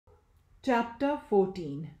Chapter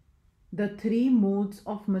 14. The Three Modes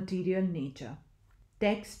of Material Nature.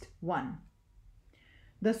 Text 1.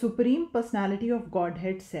 The Supreme Personality of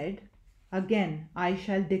Godhead said, "Again I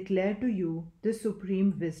shall declare to you the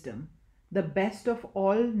supreme wisdom, the best of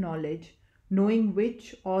all knowledge, knowing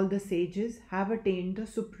which all the sages have attained the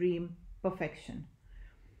supreme perfection."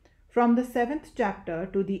 From the 7th chapter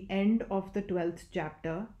to the end of the 12th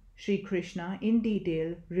chapter, Sri Krishna in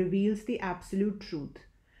detail reveals the absolute truth,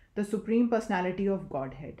 the Supreme Personality of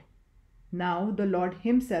Godhead. Now the Lord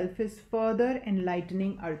Himself is further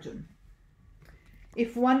enlightening Arjun.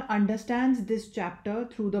 If one understands this chapter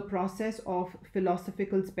through the process of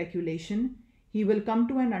philosophical speculation, he will come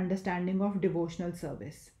to an understanding of devotional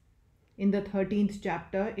service. In the 13th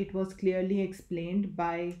chapter, it was clearly explained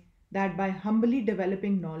that by humbly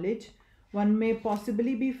developing knowledge, one may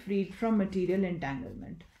possibly be freed from material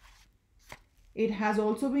entanglement. It has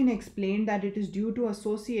also been explained that it is due to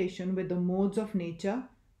association with the modes of nature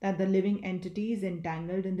that the living entity is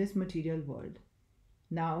entangled in this material world.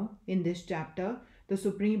 Now, in this chapter, the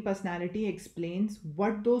Supreme Personality explains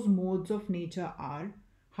what those modes of nature are,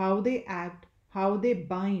 how they act, how they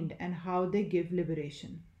bind, and how they give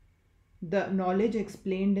liberation. The knowledge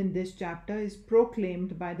explained in this chapter is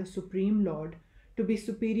proclaimed by the Supreme Lord to be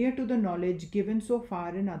superior to the knowledge given so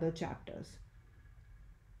far in other chapters.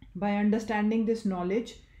 By understanding this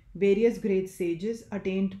knowledge, various great sages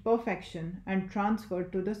attained perfection and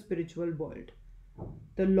transferred to the spiritual world.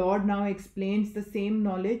 The Lord now explains the same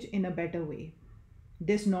knowledge in a better way.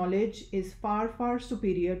 This knowledge is far, far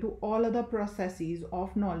superior to all other processes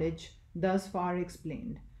of knowledge thus far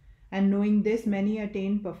explained, and knowing this, many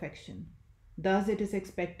attain perfection. Thus, it is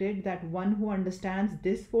expected that one who understands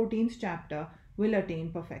this 14th chapter will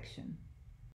attain perfection.